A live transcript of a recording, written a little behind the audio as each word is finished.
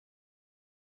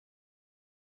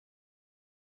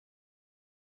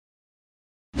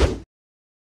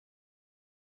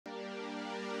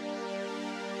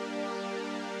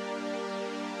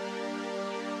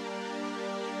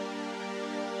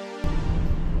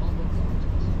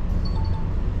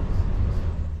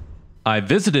I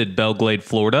visited Belle Glade,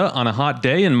 Florida on a hot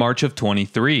day in March of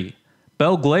 23.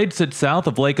 Belle Glade sits south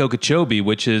of Lake Okeechobee,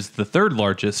 which is the third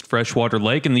largest freshwater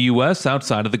lake in the U.S.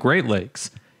 outside of the Great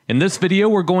Lakes. In this video,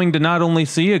 we're going to not only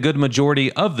see a good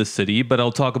majority of the city, but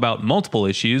I'll talk about multiple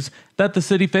issues that the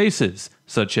city faces,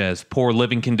 such as poor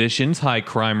living conditions, high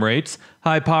crime rates,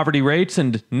 high poverty rates,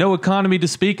 and no economy to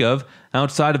speak of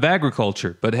outside of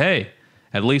agriculture. But hey,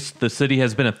 at least the city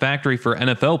has been a factory for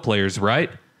NFL players,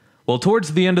 right? Well,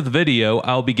 towards the end of the video,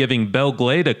 I'll be giving Belle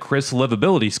Glade a crisp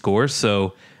livability score,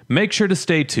 so make sure to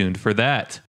stay tuned for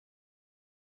that.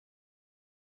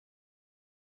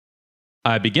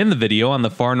 I begin the video on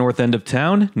the far north end of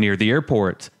town, near the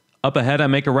airport. Up ahead I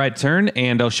make a right turn,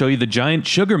 and I'll show you the giant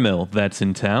sugar mill that's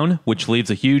in town, which leaves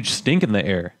a huge stink in the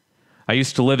air. I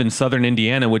used to live in southern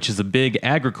Indiana, which is a big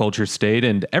agriculture state,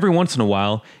 and every once in a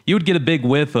while, you would get a big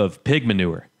whiff of pig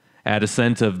manure. Add a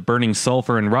scent of burning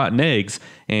sulfur and rotten eggs,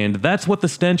 and that's what the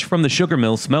stench from the sugar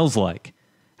mill smells like.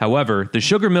 However, the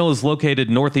sugar mill is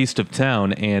located northeast of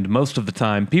town, and most of the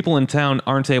time, people in town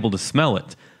aren't able to smell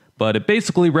it, but it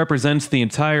basically represents the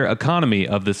entire economy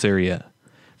of this area.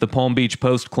 The Palm Beach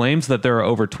Post claims that there are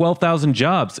over 12,000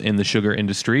 jobs in the sugar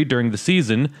industry during the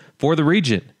season for the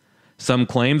region. Some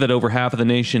claim that over half of the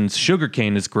nation's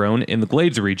sugarcane is grown in the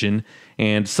Glades region,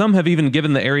 and some have even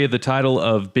given the area the title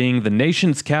of being the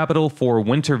nation's capital for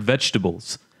winter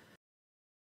vegetables.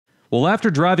 Well, after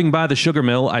driving by the sugar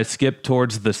mill, I skipped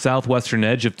towards the southwestern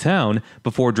edge of town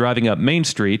before driving up Main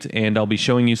Street, and I'll be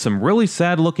showing you some really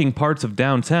sad-looking parts of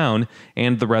downtown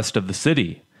and the rest of the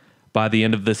city. By the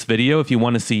end of this video, if you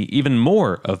want to see even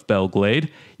more of Belle Glade,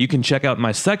 you can check out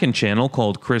my second channel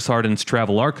called Chris Harden's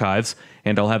Travel Archives,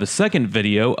 and I'll have a second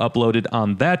video uploaded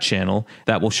on that channel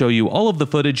that will show you all of the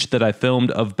footage that I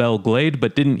filmed of Belle Glade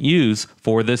but didn't use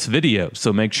for this video,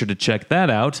 so make sure to check that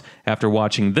out after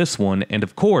watching this one, and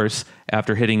of course,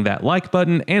 after hitting that like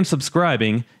button and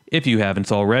subscribing if you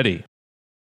haven't already.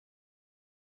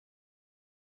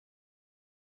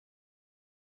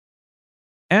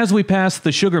 As we pass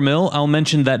the sugar mill, I'll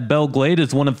mention that Belle Glade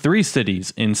is one of 3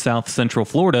 cities in south central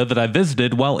Florida that I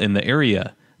visited while in the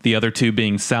area, the other 2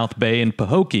 being South Bay and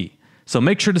Pahokee, so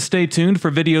make sure to stay tuned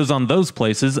for videos on those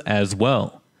places as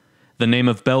well. The name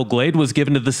of Belle Glade was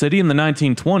given to the city in the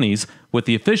 1920s with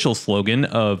the official slogan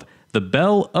of the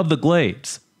Belle of the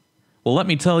Glades. Well, let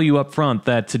me tell you up front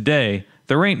that today,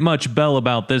 there ain't much Belle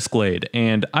about this glade,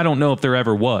 and I don't know if there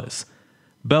ever was.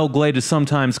 Belle Glade is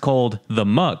sometimes called the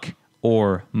Muck,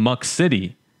 or Muck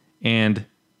City, and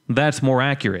that's more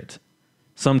accurate.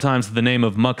 Sometimes the name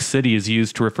of Muck City is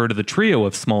used to refer to the trio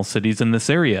of small cities in this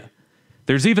area.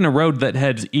 There's even a road that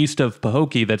heads east of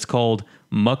Pahokee that's called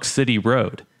Muck City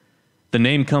Road. The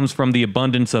name comes from the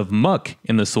abundance of muck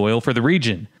in the soil for the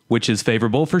region, which is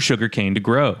favorable for sugarcane to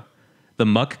grow. The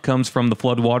muck comes from the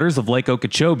floodwaters of Lake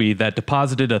Okeechobee that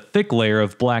deposited a thick layer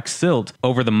of black silt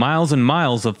over the miles and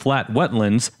miles of flat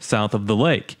wetlands south of the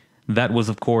lake. That was,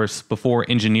 of course, before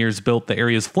engineers built the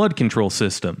area's flood control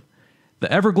system.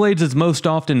 The Everglades is most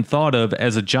often thought of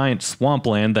as a giant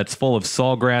swampland that's full of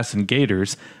sawgrass and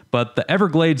gators, but the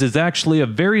Everglades is actually a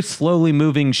very slowly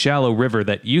moving shallow river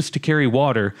that used to carry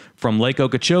water from Lake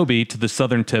Okeechobee to the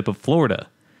southern tip of Florida.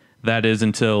 That is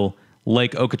until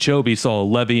Lake Okeechobee saw a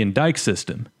levee and dike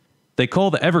system. They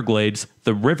call the Everglades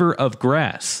the River of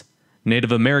Grass.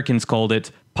 Native Americans called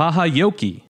it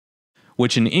Pahayoki,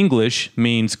 which in English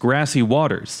means grassy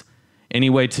waters.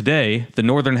 Anyway, today, the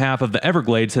northern half of the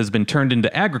Everglades has been turned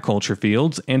into agriculture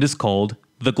fields and is called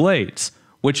the Glades,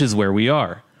 which is where we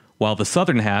are, while the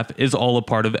southern half is all a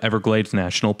part of Everglades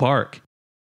National Park.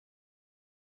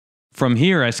 From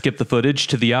here, I skip the footage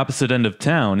to the opposite end of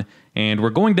town, and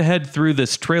we're going to head through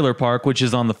this trailer park which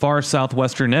is on the far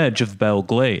southwestern edge of Belle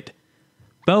Glade.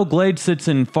 Belle Glade sits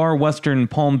in far western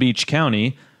Palm Beach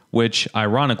County, which,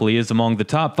 ironically, is among the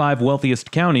top 5 wealthiest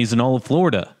counties in all of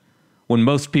Florida. When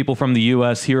most people from the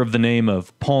U.S. hear of the name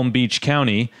of Palm Beach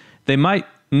County, they might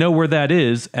know where that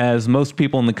is, as most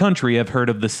people in the country have heard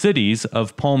of the cities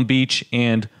of Palm Beach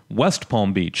and West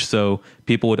Palm Beach, so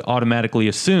people would automatically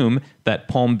assume that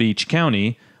Palm Beach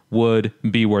County would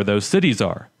be where those cities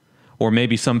are. Or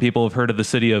maybe some people have heard of the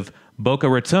city of Boca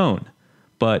Raton,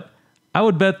 but I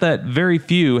would bet that very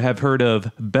few have heard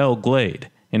of Belle Glade.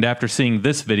 And after seeing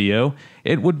this video,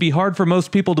 it would be hard for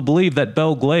most people to believe that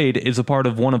Belle Glade is a part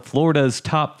of one of Florida's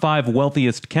top 5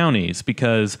 wealthiest counties,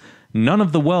 because none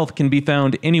of the wealth can be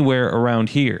found anywhere around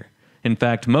here. In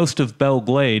fact, most of Belle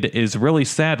Glade is really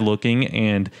sad looking,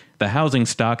 and the housing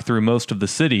stock through most of the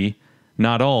city,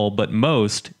 not all, but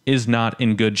most, is not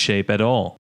in good shape at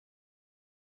all.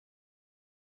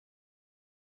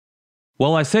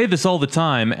 Well, I say this all the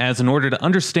time, as in order to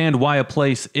understand why a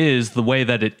place is the way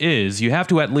that it is, you have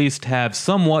to at least have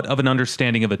somewhat of an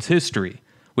understanding of its history.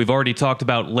 We've already talked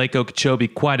about Lake Okeechobee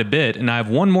quite a bit, and I have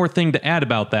one more thing to add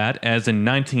about that, as in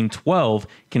 1912,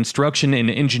 construction and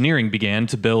engineering began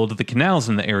to build the canals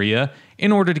in the area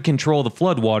in order to control the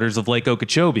floodwaters of Lake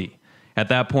Okeechobee. At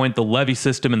that point, the levee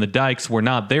system and the dikes were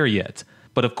not there yet.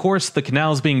 But of course, the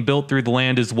canals being built through the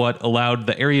land is what allowed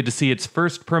the area to see its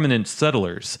first permanent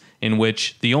settlers, in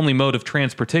which the only mode of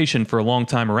transportation for a long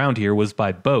time around here was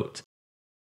by boat.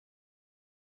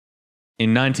 In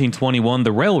 1921,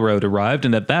 the railroad arrived,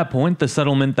 and at that point, the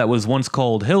settlement that was once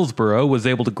called Hillsboro was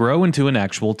able to grow into an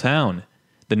actual town.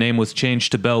 The name was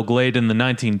changed to Belle Glade in the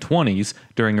 1920s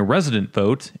during a resident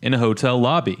vote in a hotel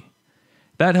lobby.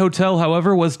 That hotel,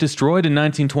 however, was destroyed in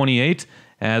 1928,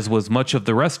 as was much of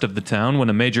the rest of the town when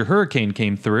a major hurricane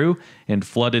came through and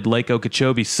flooded Lake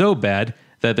Okeechobee so bad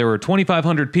that there were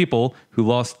 2,500 people who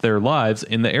lost their lives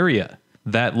in the area.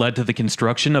 That led to the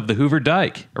construction of the Hoover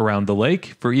Dike around the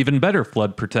lake for even better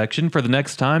flood protection for the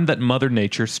next time that Mother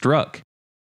Nature struck.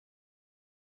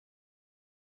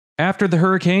 After the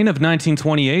hurricane of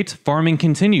 1928, farming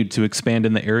continued to expand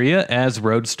in the area as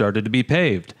roads started to be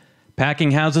paved.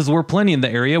 Packing houses were plenty in the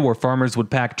area where farmers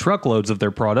would pack truckloads of their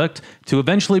product to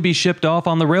eventually be shipped off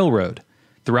on the railroad.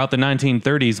 Throughout the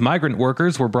 1930s, migrant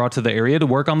workers were brought to the area to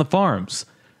work on the farms.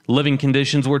 Living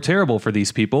conditions were terrible for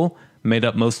these people, made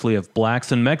up mostly of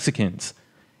blacks and Mexicans.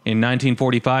 In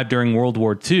 1945, during World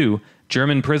War II,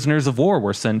 German prisoners of war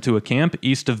were sent to a camp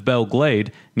east of Belle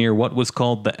Glade near what was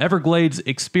called the Everglades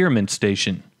Experiment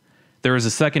Station. There is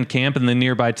a second camp in the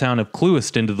nearby town of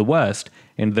Clewiston to the west,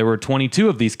 and there were 22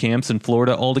 of these camps in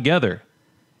Florida altogether.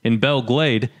 In Belle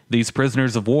Glade, these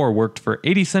prisoners of war worked for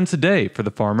 80 cents a day for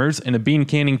the farmers in a bean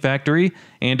canning factory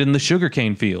and in the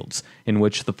sugarcane fields, in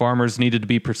which the farmers needed to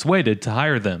be persuaded to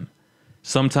hire them.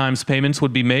 Sometimes payments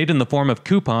would be made in the form of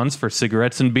coupons for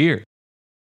cigarettes and beer.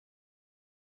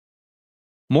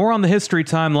 More on the history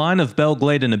timeline of Belle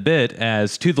Glade in a bit,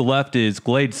 as to the left is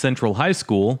Glade Central High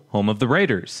School, home of the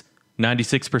Raiders.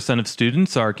 96% of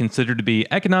students are considered to be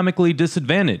economically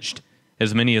disadvantaged.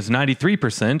 As many as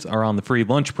 93% are on the free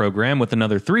lunch program, with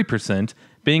another 3%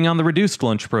 being on the reduced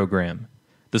lunch program.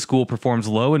 The school performs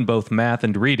low in both math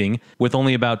and reading, with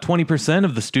only about 20%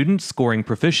 of the students scoring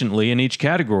proficiently in each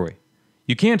category.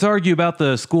 You can't argue about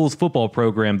the school's football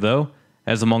program, though,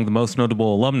 as among the most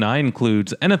notable alumni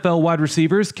includes NFL wide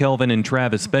receivers Kelvin and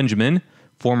Travis Benjamin,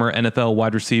 former NFL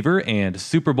wide receiver and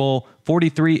Super Bowl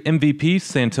 43 MVP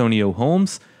Santonio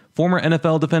Holmes, former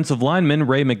NFL defensive lineman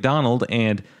Ray McDonald,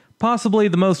 and possibly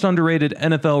the most underrated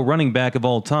NFL running back of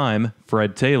all time,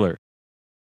 Fred Taylor.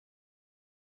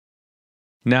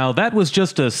 Now, that was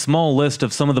just a small list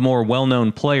of some of the more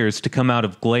well-known players to come out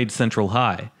of Glade Central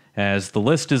High, as the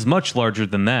list is much larger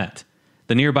than that.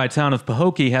 The nearby town of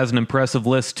Pahokee has an impressive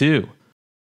list too.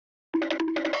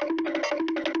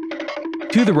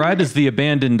 To the right is the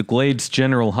abandoned Glades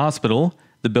General Hospital.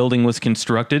 The building was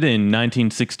constructed in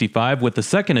 1965 with the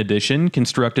second addition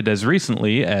constructed as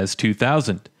recently as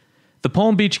 2000. The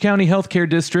Palm Beach County Healthcare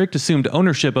District assumed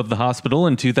ownership of the hospital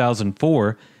in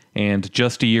 2004, and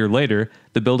just a year later,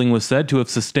 the building was said to have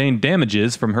sustained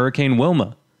damages from Hurricane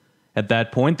Wilma. At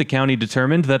that point, the county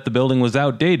determined that the building was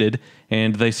outdated,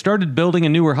 and they started building a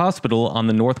newer hospital on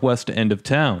the northwest end of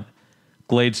town.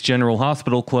 Glades General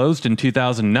Hospital closed in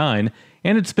 2009,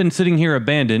 and it's been sitting here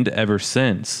abandoned ever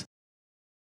since.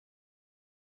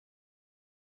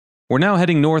 We're now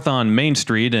heading north on Main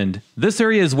Street, and this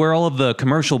area is where all of the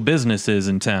commercial business is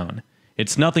in town.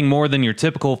 It's nothing more than your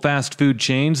typical fast food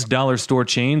chains, dollar store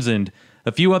chains, and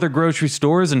a few other grocery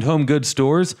stores and home goods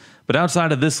stores, but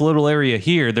outside of this little area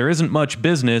here, there isn't much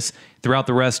business throughout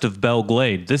the rest of Belle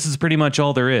Glade. This is pretty much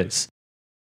all there is.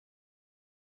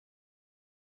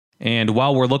 And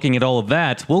while we're looking at all of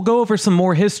that, we'll go over some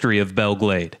more history of Belle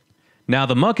Glade. Now,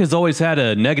 the muck has always had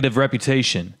a negative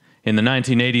reputation. In the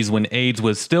 1980s, when AIDS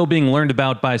was still being learned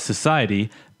about by society,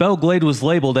 Belle Glade was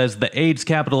labeled as the AIDS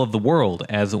capital of the world,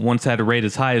 as it once had a rate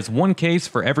as high as 1 case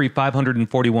for every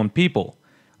 541 people,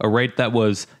 a rate that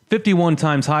was 51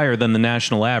 times higher than the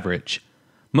national average.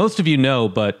 Most of you know,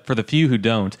 but for the few who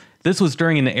don't, this was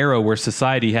during an era where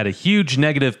society had a huge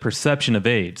negative perception of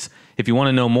AIDS. If you want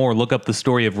to know more, look up the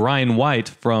story of Ryan White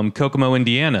from Kokomo,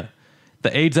 Indiana.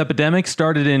 The AIDS epidemic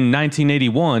started in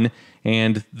 1981,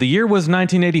 and the year was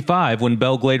 1985 when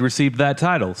Belle Glade received that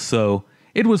title, so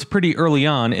it was pretty early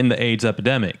on in the AIDS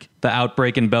epidemic. The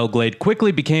outbreak in Belle Glade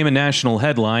quickly became a national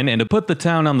headline, and it put the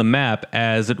town on the map,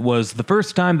 as it was the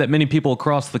first time that many people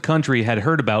across the country had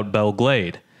heard about Belle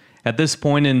Glade. At this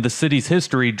point in the city's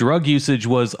history, drug usage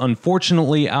was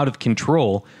unfortunately out of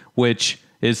control, which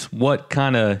is what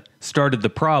kind of started the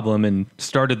problem and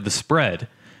started the spread.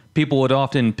 People would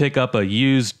often pick up a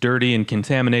used, dirty, and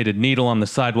contaminated needle on the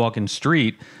sidewalk and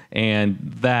street, and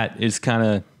that is kind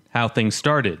of how things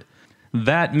started.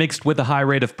 That, mixed with a high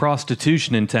rate of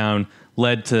prostitution in town,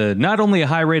 led to not only a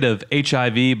high rate of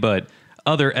HIV, but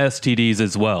other STDs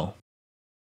as well.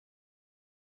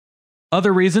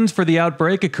 Other reasons for the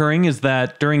outbreak occurring is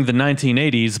that during the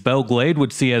 1980s, Belle Glade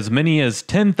would see as many as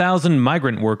 10,000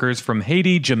 migrant workers from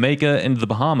Haiti, Jamaica, and the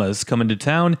Bahamas come into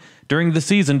town during the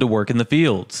season to work in the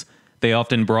fields. They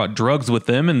often brought drugs with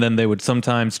them, and then they would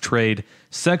sometimes trade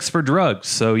sex for drugs,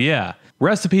 so yeah,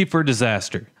 recipe for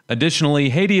disaster.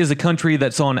 Additionally, Haiti is a country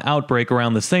that saw an outbreak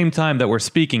around the same time that we're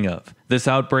speaking of. This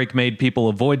outbreak made people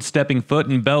avoid stepping foot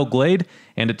in Belle Glade,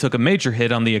 and it took a major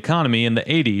hit on the economy in the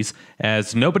 80s,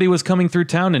 as nobody was coming through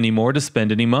town anymore to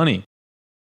spend any money.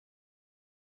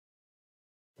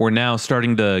 We're now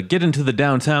starting to get into the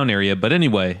downtown area, but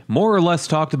anyway, more or less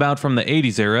talked about from the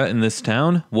 80s era in this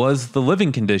town was the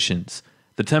living conditions.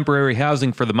 The temporary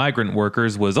housing for the migrant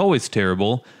workers was always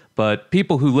terrible, but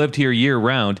people who lived here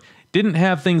year-round didn't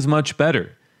have things much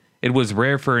better. It was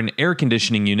rare for an air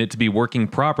conditioning unit to be working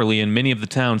properly in many of the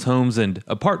town's homes and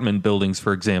apartment buildings,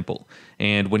 for example.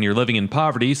 And when you're living in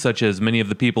poverty, such as many of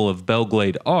the people of Belle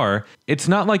Glade are, it's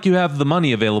not like you have the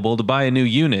money available to buy a new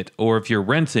unit, or if you're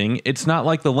renting, it's not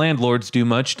like the landlords do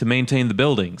much to maintain the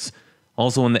buildings.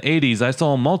 Also in the 80s, I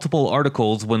saw multiple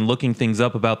articles when looking things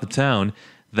up about the town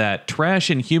that trash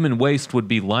and human waste would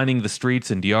be lining the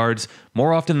streets and yards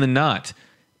more often than not.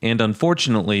 And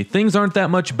unfortunately, things aren't that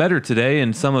much better today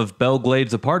in some of Belle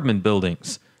Glade's apartment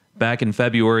buildings. Back in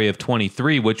February of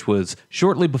 23, which was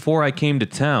shortly before I came to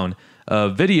town, a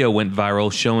video went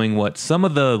viral showing what some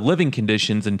of the living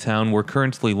conditions in town were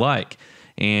currently like,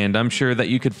 and I'm sure that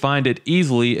you could find it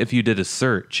easily if you did a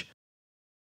search.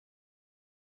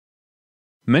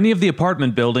 Many of the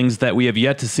apartment buildings that we have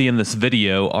yet to see in this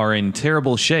video are in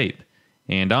terrible shape,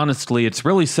 and honestly, it's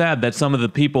really sad that some of the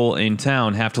people in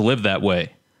town have to live that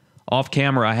way. Off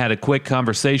camera, I had a quick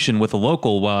conversation with a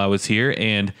local while I was here,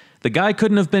 and the guy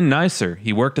couldn't have been nicer.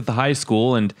 He worked at the high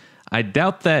school, and I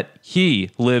doubt that he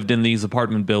lived in these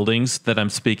apartment buildings that I'm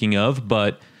speaking of,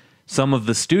 but some of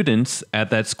the students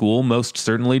at that school most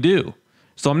certainly do.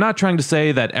 So I'm not trying to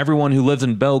say that everyone who lives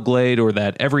in Belle Glade or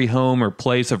that every home or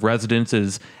place of residence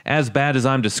is as bad as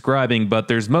I'm describing, but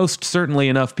there's most certainly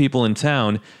enough people in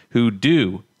town who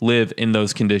do live in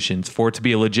those conditions for it to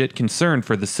be a legit concern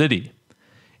for the city.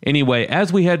 Anyway,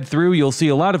 as we head through, you'll see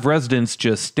a lot of residents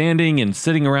just standing and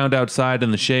sitting around outside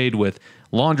in the shade with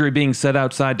laundry being set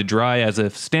outside to dry, as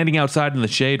if standing outside in the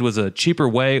shade was a cheaper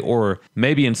way, or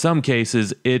maybe in some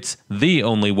cases, it's the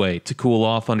only way to cool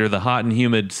off under the hot and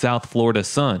humid South Florida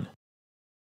sun.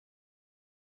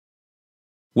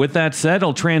 With that said,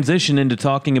 I'll transition into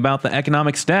talking about the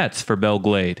economic stats for Belle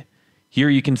Glade. Here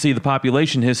you can see the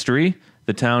population history.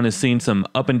 The town has seen some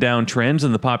up and down trends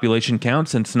in the population count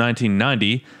since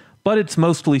 1990, but it's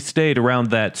mostly stayed around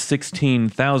that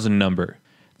 16,000 number.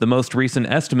 The most recent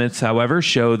estimates, however,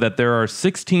 show that there are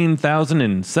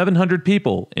 16,700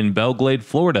 people in Belle Glade,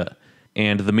 Florida,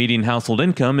 and the median household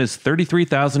income is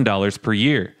 $33,000 per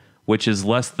year, which is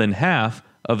less than half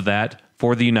of that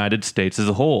for the United States as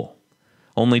a whole.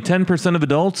 Only 10% of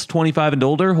adults 25 and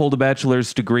older hold a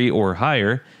bachelor's degree or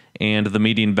higher, and the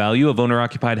median value of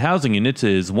owner-occupied housing units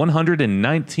is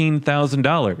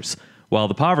 $119,000, while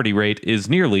the poverty rate is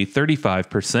nearly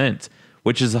 35%,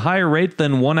 which is a higher rate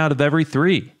than 1 out of every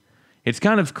 3. It's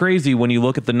kind of crazy when you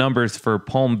look at the numbers for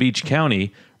Palm Beach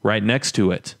County right next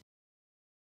to it.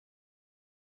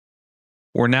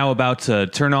 We're now about to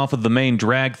turn off of the main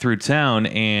drag through town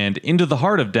and into the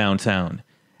heart of downtown.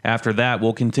 After that,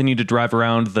 we'll continue to drive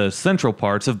around the central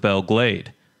parts of Belle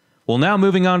Glade. Well, now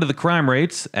moving on to the crime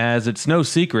rates, as it's no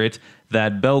secret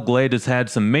that Belle Glade has had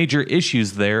some major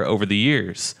issues there over the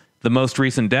years. The most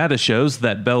recent data shows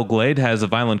that Belle Glade has a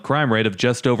violent crime rate of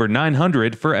just over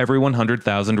 900 for every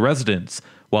 100,000 residents,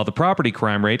 while the property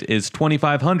crime rate is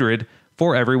 2,500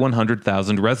 for every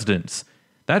 100,000 residents.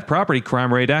 That property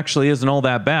crime rate actually isn't all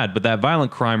that bad, but that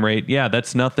violent crime rate, yeah,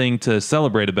 that's nothing to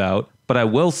celebrate about. But I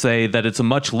will say that it's a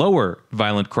much lower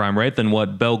violent crime rate than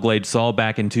what Belle Glade saw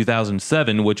back in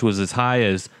 2007, which was as high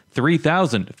as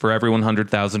 3,000 for every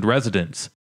 100,000 residents.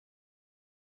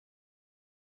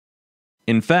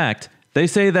 In fact, they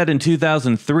say that in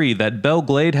 2003 that Belle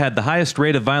Glade had the highest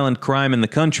rate of violent crime in the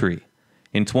country.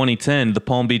 In 2010, the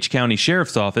Palm Beach County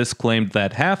Sheriff's Office claimed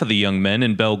that half of the young men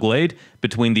in Belle Glade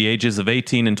between the ages of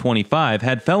 18 and 25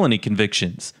 had felony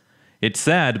convictions. It's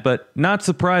sad, but not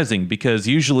surprising, because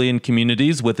usually in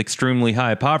communities with extremely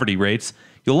high poverty rates,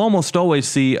 you'll almost always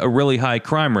see a really high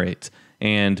crime rate,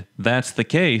 and that's the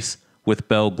case with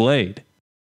Belle Glade.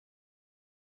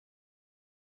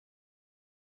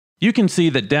 You can see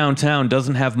that downtown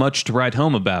doesn't have much to write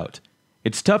home about.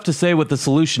 It's tough to say what the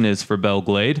solution is for Belle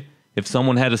Glade. If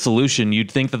someone had a solution,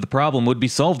 you'd think that the problem would be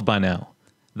solved by now.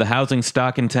 The housing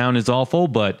stock in town is awful,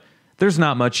 but there's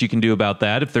not much you can do about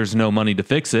that if there's no money to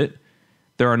fix it.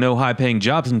 There are no high-paying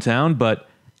jobs in town, but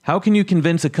how can you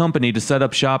convince a company to set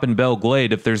up shop in Belle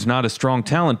Glade if there's not a strong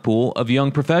talent pool of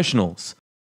young professionals?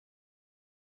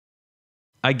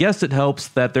 I guess it helps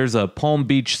that there's a Palm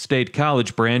Beach State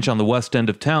College branch on the west end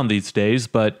of town these days,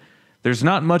 but there's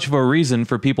not much of a reason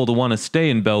for people to want to stay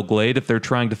in Belle Glade if they're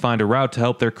trying to find a route to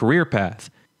help their career path.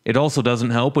 It also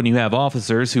doesn't help when you have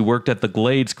officers who worked at the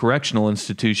Glades Correctional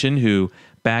Institution who,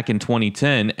 back in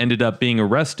 2010, ended up being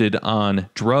arrested on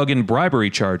drug and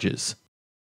bribery charges.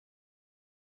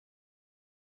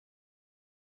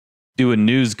 Do a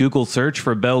news Google search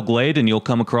for Belle Glade and you'll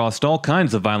come across all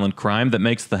kinds of violent crime that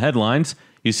makes the headlines.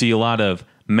 You see a lot of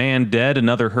 "man dead,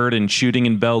 another hurt in shooting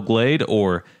in Belle Glade,"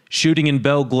 or "shooting in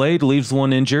Belle Glade leaves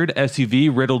one injured, SUV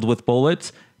riddled with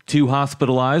bullets, 2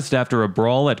 hospitalized after a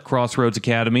brawl at Crossroads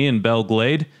Academy in Belle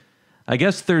Glade." I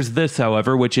guess there's this,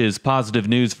 however, which is positive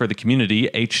news for the community.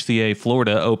 HCA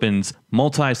Florida opens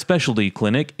multi-specialty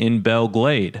clinic in Belle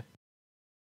Glade.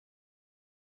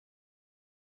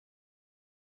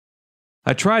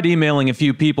 I tried emailing a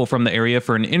few people from the area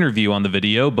for an interview on the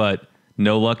video, but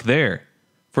no luck there.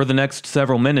 For the next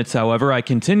several minutes, however, I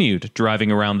continued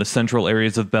driving around the central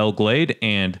areas of Belle Glade,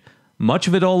 and much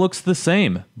of it all looks the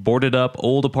same. Boarded up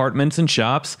old apartments and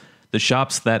shops. The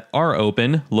shops that are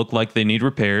open look like they need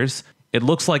repairs. It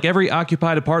looks like every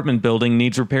occupied apartment building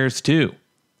needs repairs too.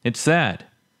 It's sad.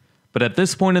 But at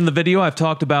this point in the video, I've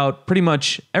talked about pretty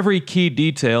much every key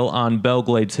detail on Belle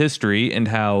Glade's history and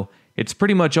how it's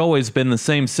pretty much always been the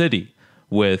same city,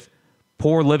 with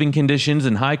poor living conditions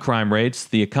and high crime rates.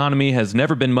 The economy has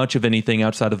never been much of anything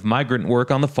outside of migrant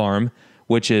work on the farm,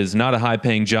 which is not a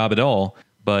high-paying job at all,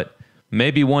 but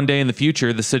maybe one day in the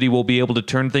future the city will be able to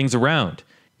turn things around.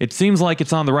 It seems like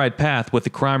it's on the right path with the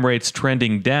crime rates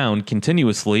trending down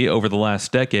continuously over the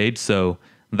last decade, so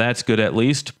that's good at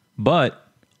least, but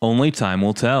only time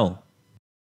will tell.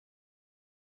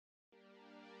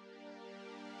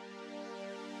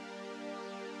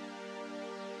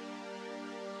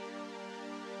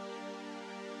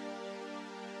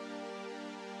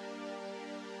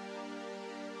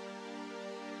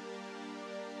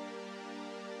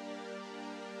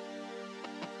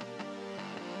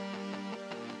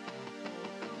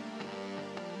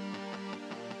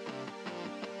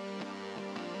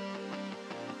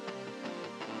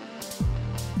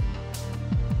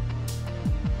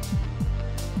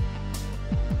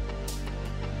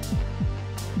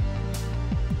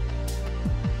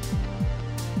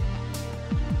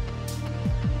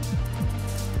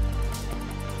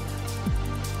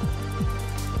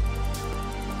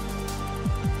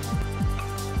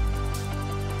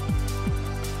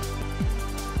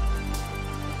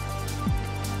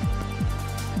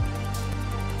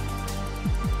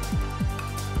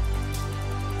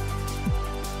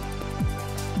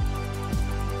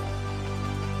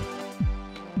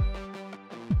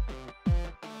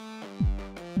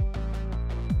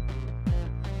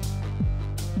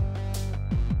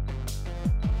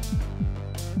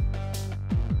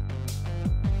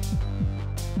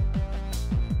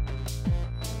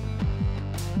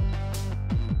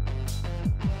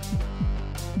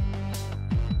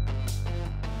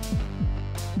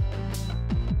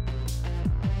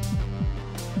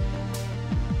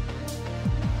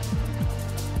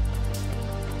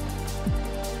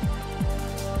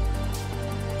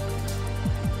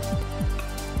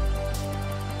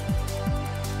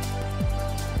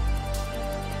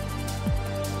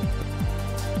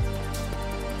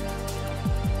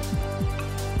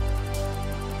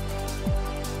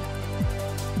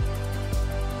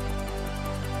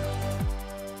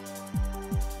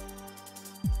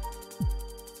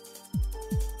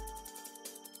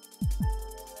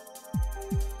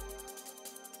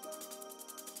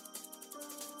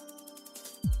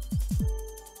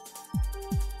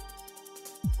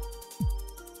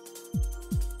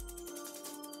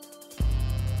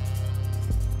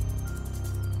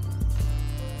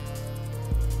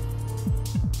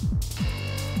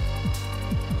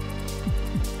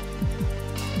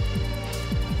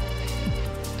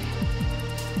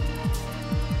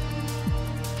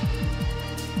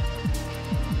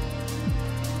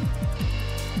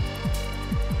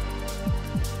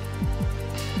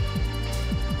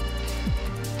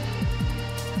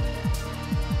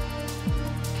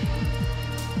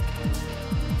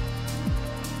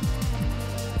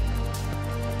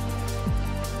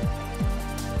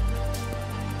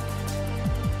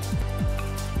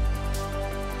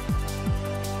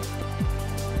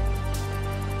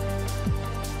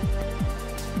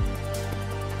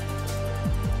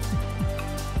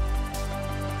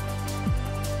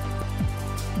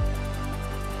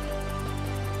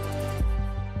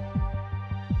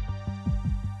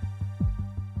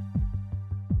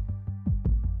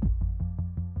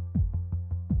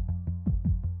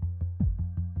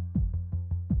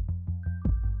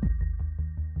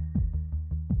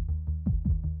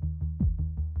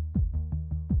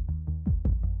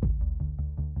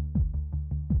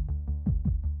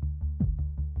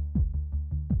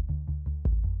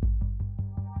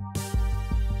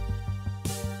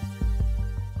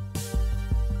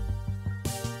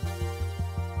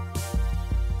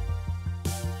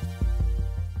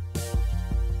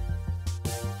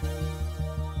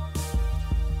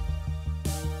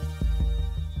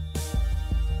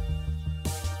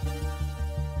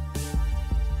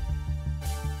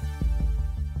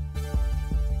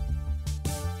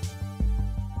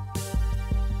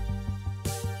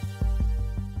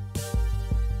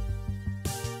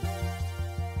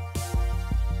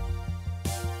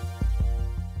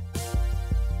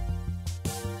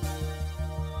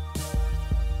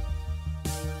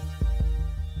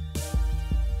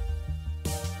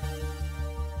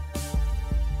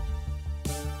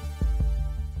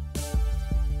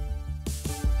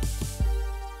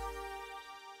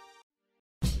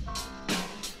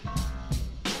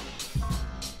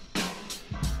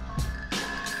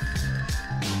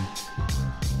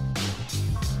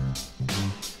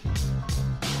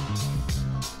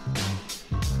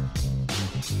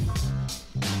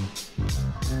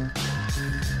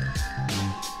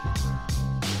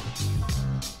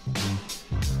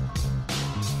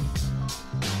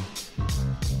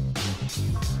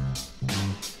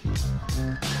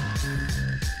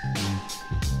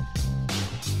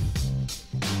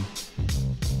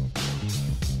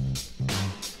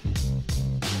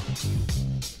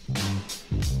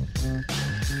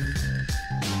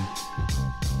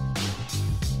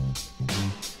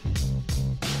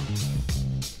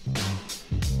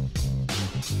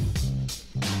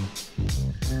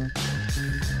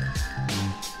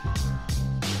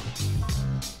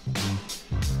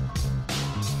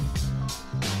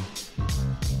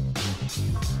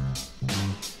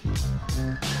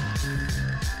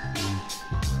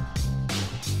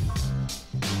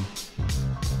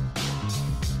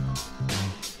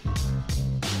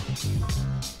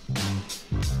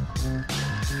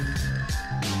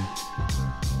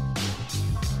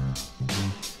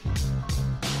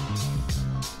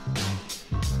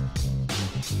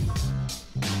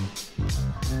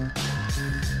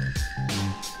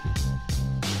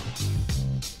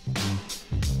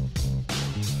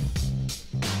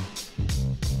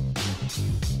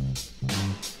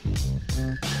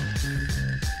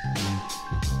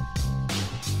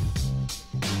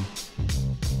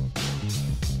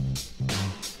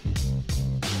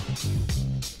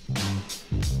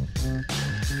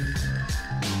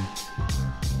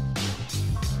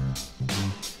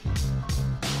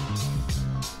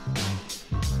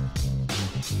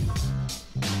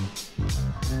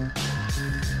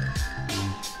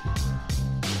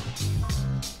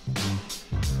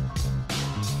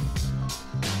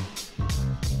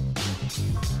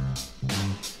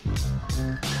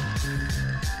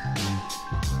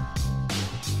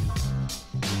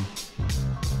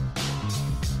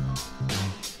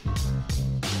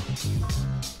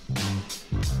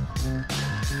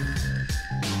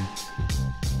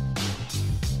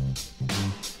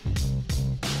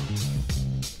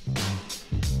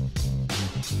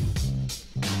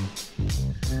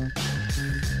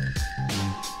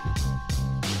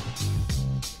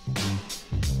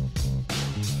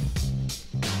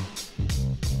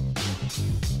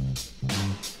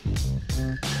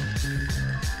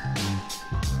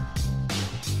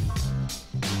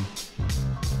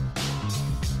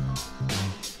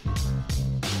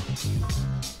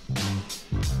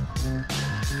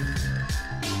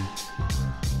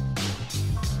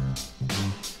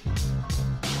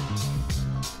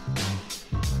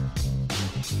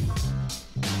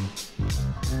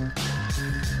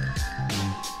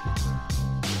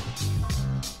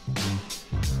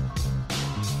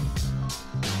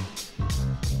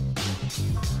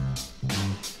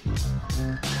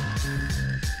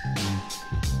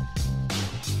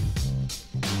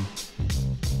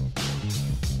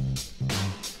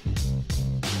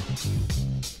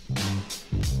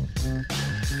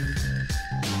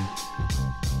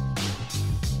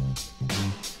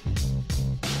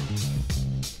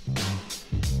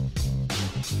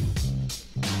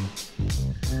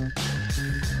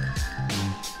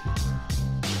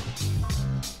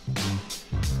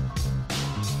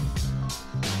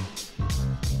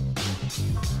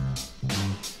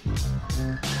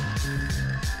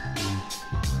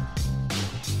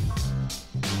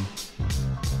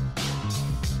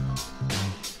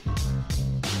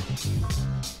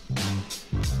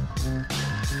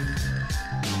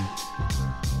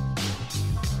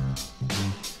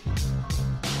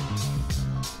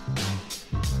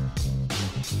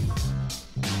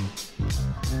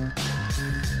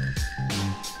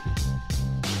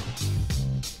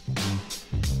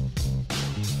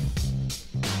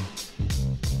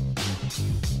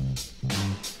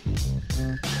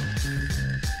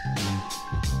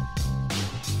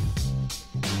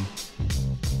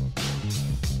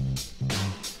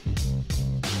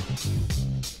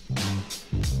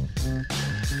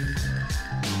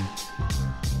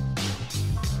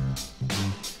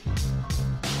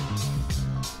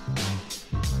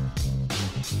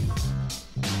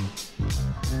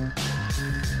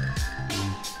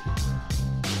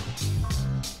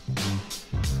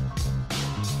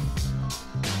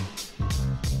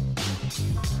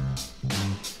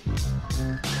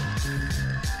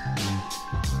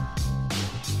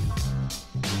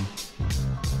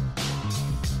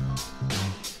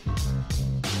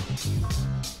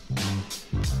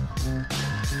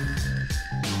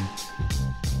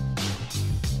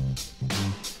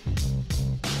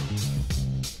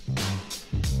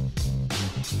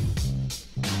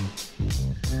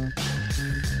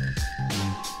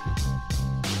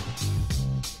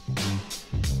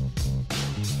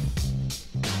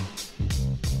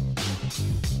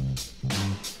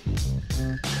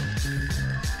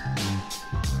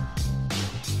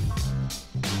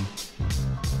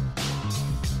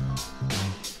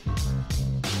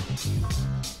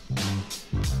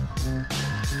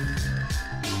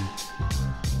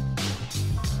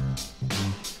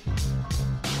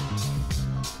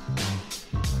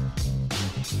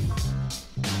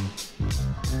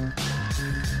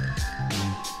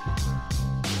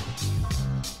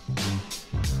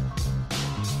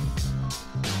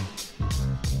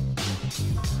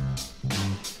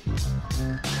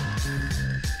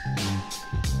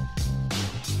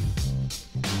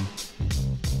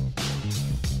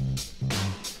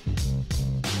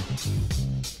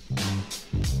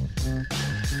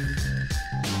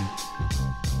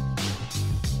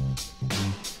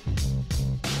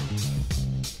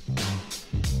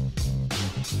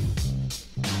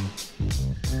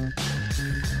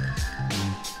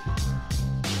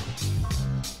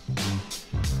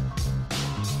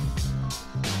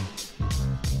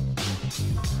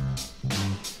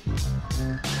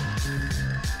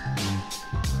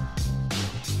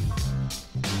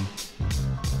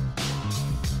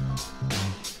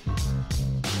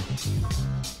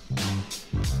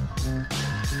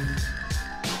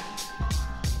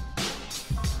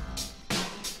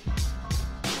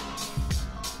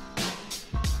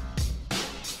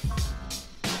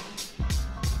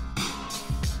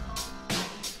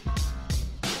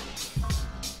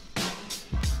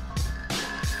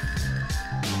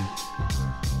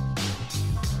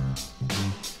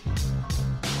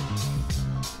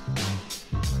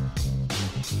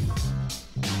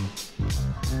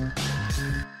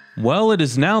 Well, it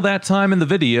is now that time in the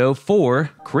video for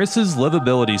Chris's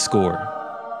livability score.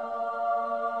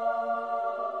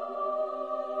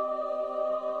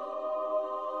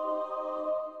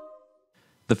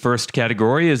 The first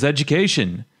category is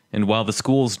education, and while the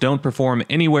schools don't perform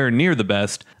anywhere near the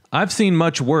best, I've seen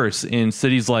much worse in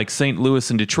cities like St.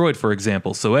 Louis and Detroit, for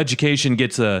example, so education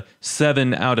gets a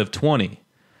 7 out of 20.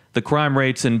 The crime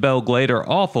rates in Belle Glade are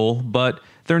awful, but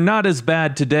they're not as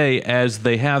bad today as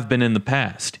they have been in the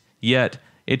past. Yet,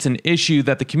 it's an issue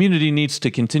that the community needs to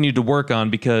continue to work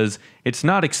on because it's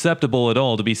not acceptable at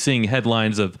all to be seeing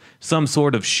headlines of some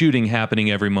sort of shooting happening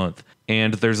every month.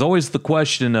 And there's always the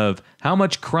question of how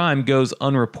much crime goes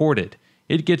unreported.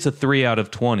 It gets a 3 out of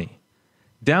 20.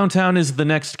 Downtown is the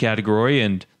next category,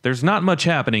 and there's not much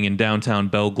happening in downtown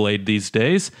Belle Glade these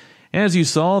days. As you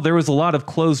saw, there was a lot of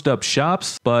closed-up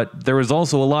shops, but there was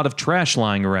also a lot of trash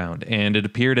lying around, and it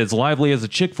appeared as lively as a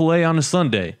Chick-fil-A on a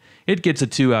Sunday. It gets a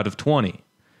 2 out of 20.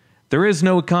 There is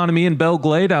no economy in Belle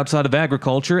Glade outside of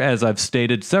agriculture, as I've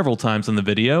stated several times in the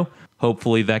video.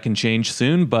 Hopefully that can change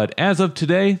soon, but as of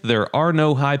today, there are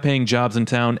no high-paying jobs in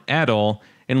town at all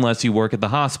unless you work at the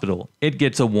hospital. It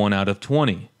gets a 1 out of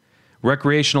 20.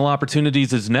 Recreational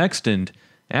opportunities is next, and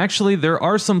actually there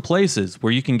are some places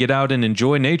where you can get out and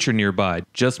enjoy nature nearby.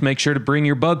 Just make sure to bring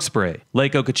your bug spray.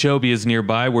 Lake Okeechobee is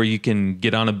nearby where you can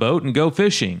get on a boat and go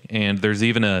fishing, and there's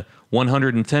even a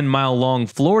 110-mile-long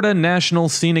Florida National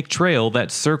Scenic Trail that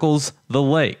circles the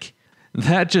lake.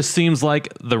 That just seems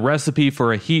like the recipe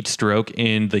for a heat stroke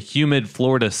in the humid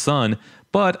Florida sun,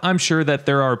 but I'm sure that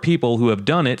there are people who have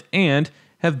done it and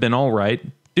have been alright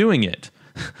doing it.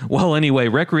 Well, anyway,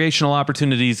 recreational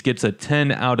opportunities gets a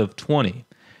 10 out of 20.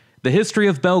 The history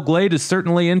of Belle Glade is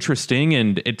certainly interesting,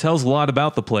 and it tells a lot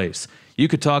about the place. You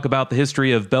could talk about the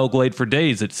history of Belle Glade for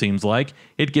days, it seems like.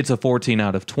 It gets a 14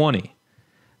 out of 20.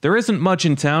 There isn't much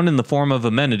in town in the form of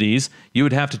amenities. You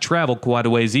would have to travel quite a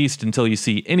ways east until you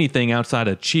see anything outside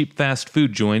of cheap fast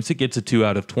food joints. It gets a 2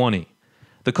 out of 20.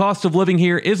 The cost of living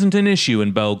here isn't an issue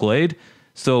in Belle Glade,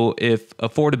 so if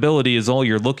affordability is all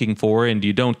you're looking for and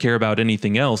you don't care about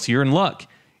anything else, you're in luck.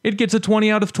 It gets a 20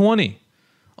 out of 20.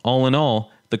 All in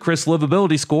all, the Chris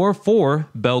livability score for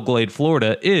Belle Glade,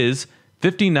 Florida is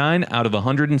 59 out of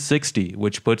 160,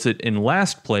 which puts it in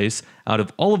last place out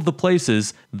of all of the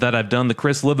places that I've done the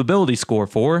Chris livability score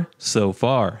for so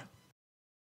far.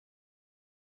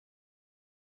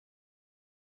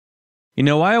 You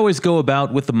know, I always go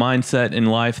about with the mindset in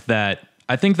life that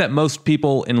I think that most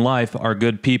people in life are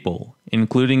good people,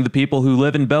 including the people who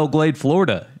live in Belle Glade,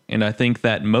 Florida, and I think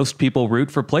that most people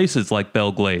root for places like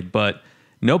Belle Glade, but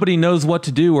nobody knows what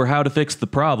to do or how to fix the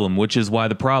problem, which is why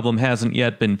the problem hasn't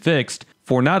yet been fixed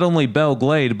for not only Belle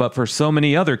Glade, but for so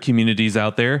many other communities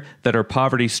out there that are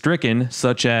poverty-stricken,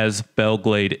 such as Belle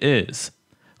Glade is.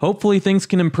 Hopefully things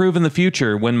can improve in the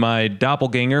future when my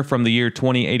doppelganger from the year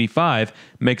 2085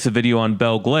 makes a video on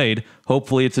Belle Glade.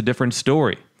 Hopefully it's a different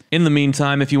story. In the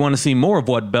meantime, if you want to see more of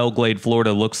what Belle Glade,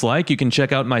 Florida looks like, you can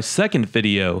check out my second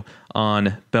video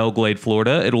on Belle Glade,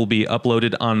 Florida. It will be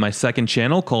uploaded on my second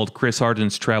channel called Chris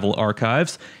Harden's Travel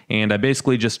Archives, and I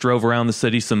basically just drove around the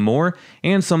city some more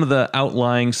and some of the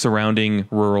outlying surrounding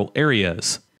rural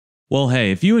areas. Well,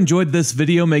 hey, if you enjoyed this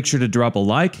video, make sure to drop a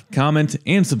like, comment,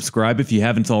 and subscribe if you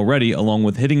haven't already, along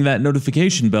with hitting that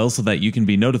notification bell so that you can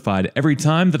be notified every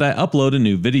time that I upload a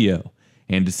new video.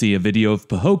 And to see a video of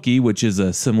Pahokee, which is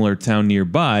a similar town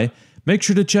nearby, make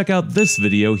sure to check out this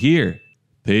video here.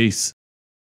 Peace.